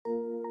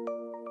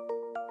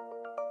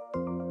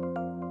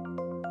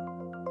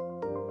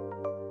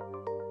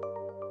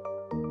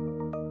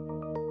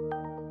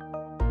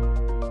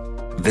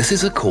This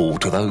is a call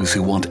to those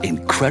who want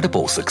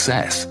incredible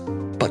success,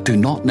 but do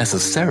not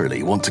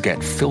necessarily want to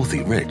get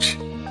filthy rich.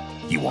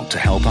 You want to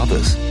help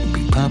others,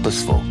 be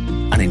purposeful,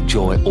 and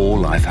enjoy all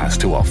life has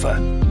to offer.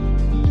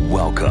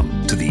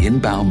 Welcome to the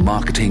Inbound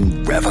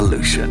Marketing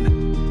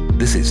Revolution.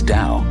 This is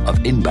Tao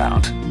of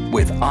Inbound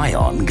with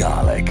Ion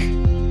Garlic.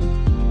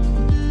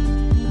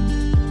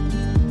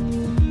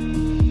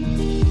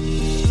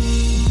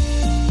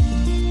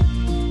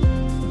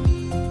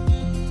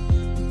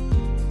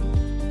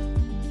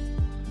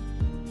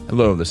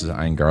 Hello, this is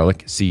Ion Garlic,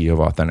 CEO of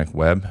Authentic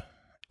Web,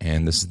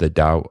 and this is the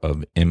Tao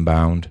of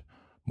Inbound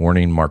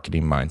Morning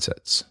Marketing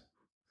Mindsets.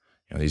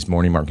 These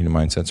morning marketing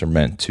mindsets are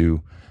meant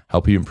to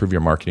help you improve your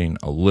marketing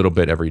a little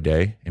bit every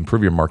day,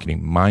 improve your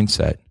marketing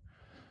mindset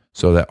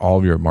so that all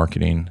of your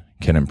marketing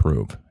can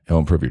improve. It'll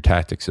improve your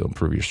tactics, it'll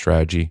improve your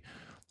strategy,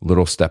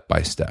 little step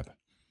by step.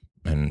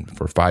 And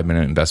for a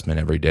 5-minute investment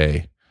every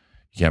day,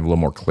 you can have a little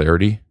more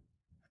clarity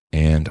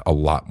and a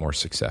lot more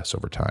success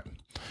over time.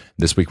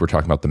 This week, we're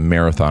talking about the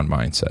marathon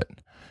mindset.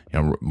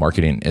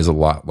 Marketing is a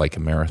lot like a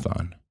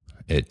marathon.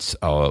 It's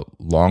a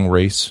long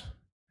race.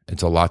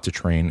 It's a lot to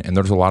train, and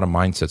there's a lot of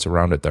mindsets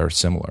around it that are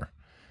similar.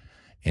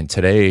 And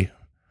today,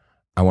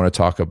 I want to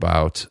talk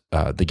about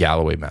the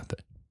Galloway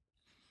method.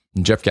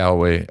 And Jeff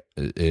Galloway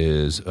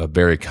is a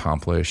very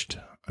accomplished,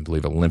 I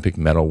believe, Olympic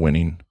medal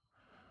winning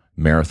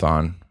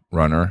marathon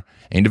runner,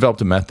 and he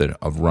developed a method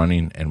of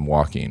running and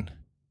walking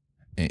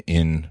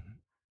in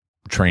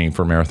training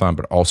for a marathon,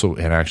 but also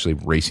in actually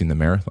racing the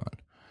marathon.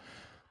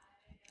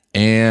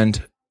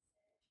 And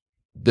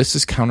this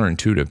is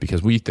counterintuitive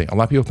because a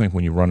lot of people think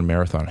when you run a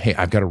marathon, hey,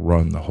 I've got to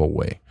run the whole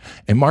way.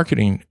 In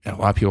marketing, a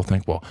lot of people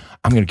think, well,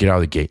 I'm going to get out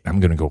of the gate.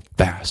 I'm going to go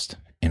fast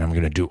and I'm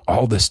going to do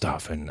all this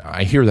stuff. And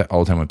I hear that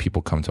all the time when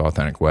people come to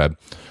Authentic Web,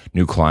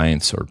 new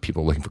clients or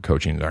people looking for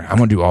coaching. They're like, I'm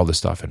going to do all this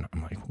stuff. And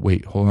I'm like,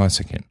 wait, hold on a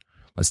second.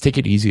 Let's take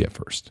it easy at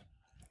first.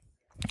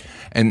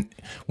 And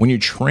when you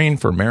train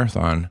for a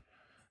marathon,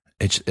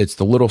 it's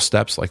the little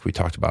steps like we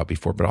talked about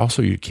before, but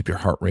also you keep your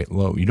heart rate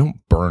low. You don't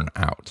burn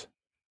out.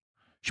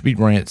 You should be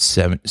running at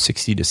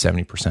 60 to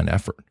 70%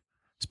 effort,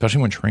 especially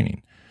when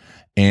training.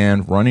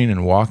 And running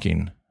and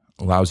walking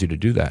allows you to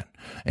do that.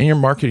 And your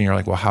marketing, you're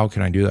like, well, how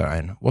can I do that?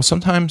 And well,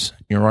 sometimes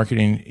your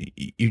marketing,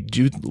 you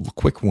do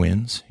quick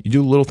wins. You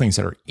do little things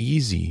that are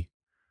easy.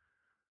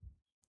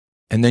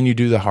 And then you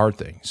do the hard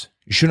things.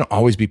 You shouldn't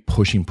always be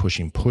pushing.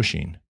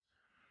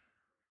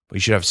 But you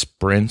should have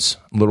sprints,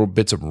 little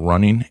bits of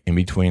running in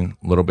between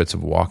little bits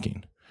of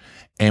walking.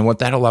 And what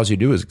that allows you to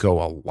do is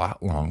go a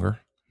lot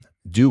longer,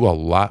 do a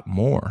lot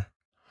more,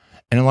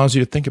 and allows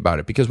you to think about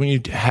it. Because when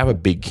you have a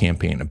big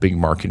campaign, a big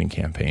marketing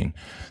campaign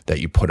that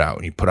you put out,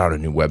 and you put out a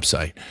new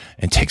website,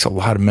 it takes a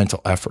lot of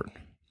mental effort.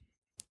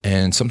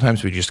 And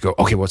sometimes we just go,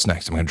 okay, what's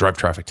next? I'm going to drive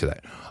traffic to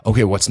that.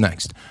 Okay, what's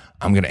next?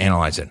 I'm going to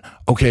analyze it.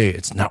 Okay,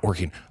 it's not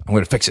working. I'm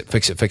going to fix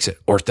it.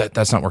 Or if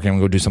that's not working, I'm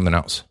going to go do something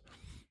else.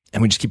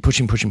 And we just keep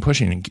pushing.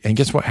 And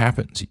guess what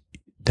happens?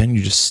 Then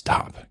you just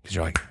stop because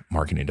you're like,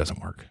 marketing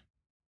doesn't work.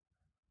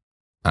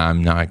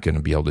 I'm not going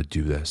to be able to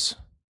do this.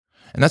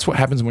 And that's what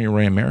happens when you're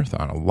running a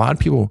marathon. A lot of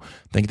people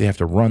think they have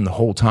to run the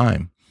whole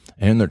time.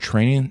 And in their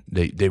training,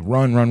 they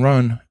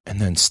run, and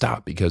then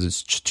stop because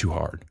it's just too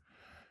hard.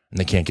 And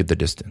they can't get the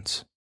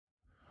distance.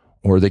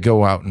 Or they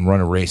go out and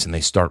run a race and they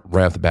start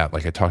right off the bat,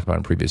 like I talked about in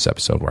a previous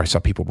episode, where I saw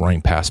people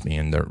running past me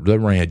and they're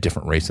running a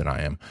different race than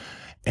I am.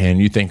 And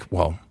you think,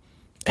 well,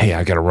 hey,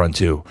 I got to run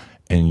too.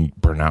 And you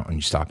burn out and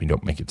you stop and you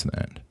don't make it to the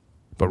end.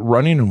 But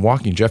running and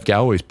walking, Jeff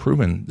Galloway's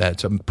proven that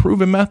it's a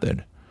proven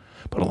method.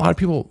 But a lot of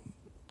people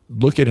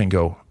look at it and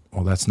go,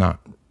 well, that's not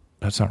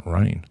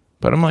running.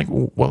 But I'm like,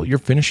 well, you're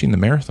finishing the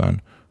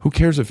marathon. Who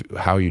cares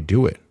how you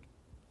do it?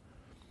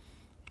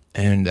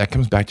 And that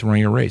comes back to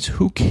running a race.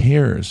 Who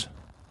cares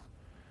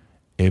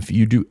if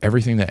you do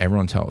everything that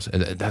everyone tells?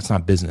 That's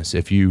not business.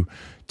 If you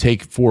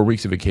take 4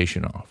 weeks of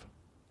vacation off,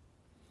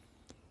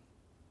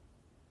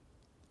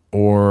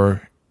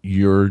 or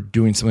you're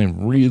doing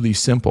something really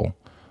simple,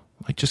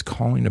 like just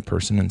calling a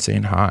person and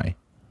saying hi,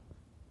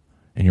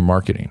 and you're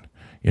marketing.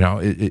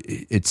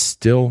 It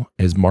still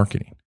is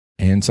marketing.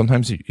 And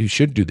sometimes you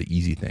should do the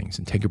easy things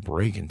and take a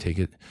break and take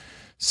it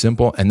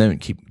simple, and then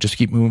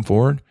keep moving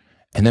forward,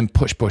 and then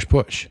push.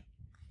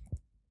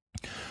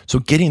 So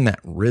getting that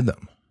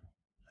rhythm,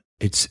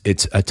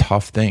 it's a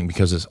tough thing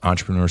because as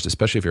entrepreneurs,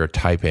 especially if you're a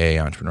type A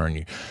entrepreneur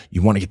and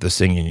you want to get this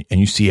thing and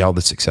you see all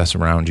the success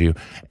around you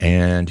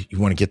and you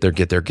want to get there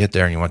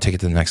and you want to take it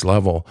to the next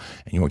level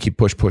and you want to keep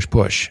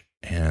push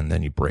and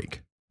then you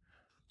break.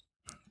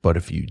 But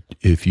if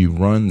you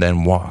run,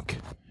 then walk,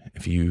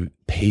 if you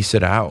pace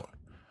it out,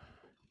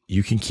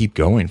 you can keep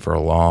going for a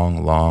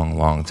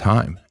long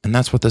time. And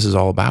that's what this is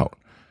all about.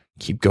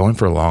 Keep going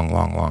for a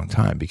long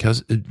time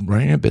because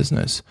running a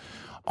business,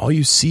 all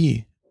you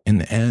see in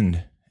the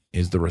end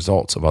is the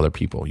results of other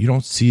people. You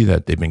don't see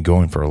that they've been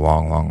going for a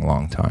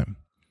long time.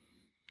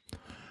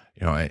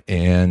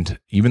 And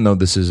even though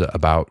this is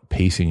about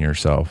pacing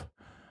yourself,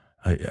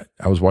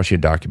 I was watching a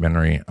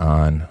documentary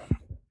on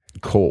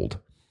Cold.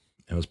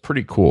 It was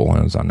pretty cool.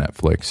 It was on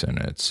Netflix, and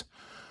it's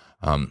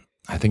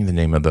I think the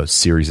name of the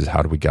series is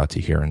How Did We Got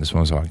to Here? And this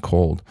one's on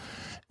cold.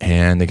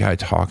 And the guy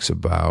talks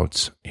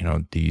about,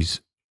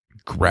 these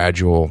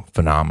gradual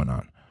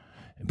phenomenon.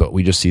 But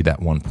we just see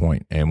that one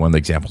point. And one of the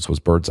examples was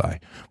Bird's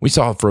Eye. We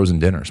saw frozen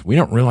dinners. We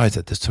don't realize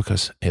that this took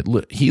us,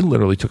 he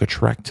literally took a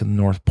trek to the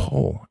North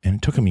Pole, and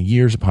it took him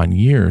years upon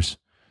years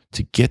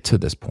to get to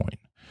this point.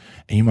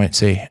 And you might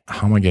say,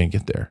 how am I going to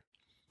get there?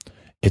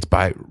 It's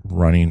by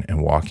running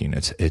and walking.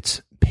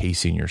 It's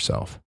pacing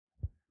yourself.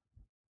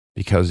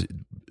 Because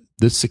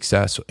this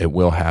success, it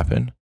will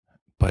happen,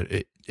 but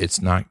it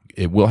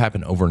will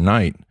happen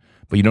overnight,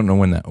 but you don't know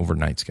when that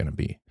overnight's going to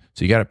be.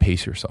 So you got to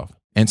pace yourself.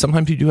 And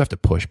sometimes you do have to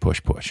push.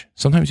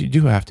 Sometimes you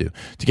do have to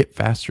get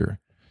faster,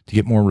 to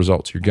get more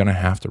results. You're going to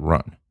have to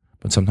run,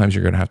 but sometimes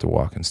you're going to have to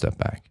walk and step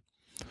back.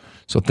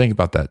 So think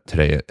about that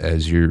today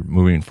as you're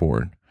moving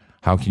forward.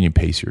 How can you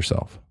pace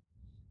yourself?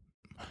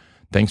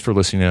 Thanks for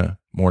listening to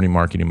Morning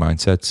Marketing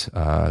Mindsets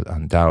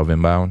on Tao of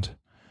Inbound.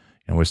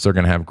 And we're still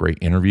going to have great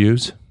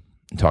interviews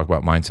and talk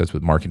about mindsets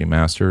with marketing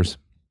masters.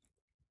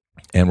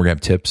 And we're going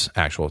to have tips,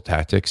 actual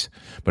tactics.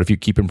 But if you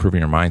keep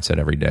improving your mindset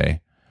every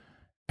day,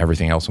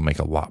 everything else will make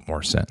a lot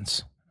more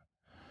sense.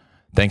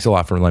 Thanks a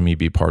lot for letting me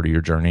be part of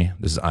your journey.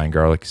 This is Ian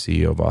Garlic,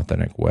 CEO of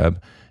Authentic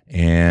Web.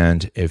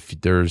 And if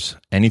there's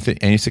any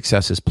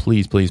successes,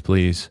 please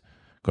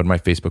go to my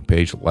Facebook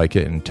page, like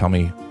it, and tell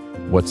me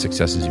what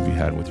successes have you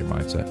had with your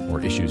mindset or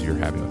issues you're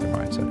having with your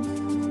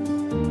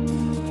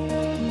mindset.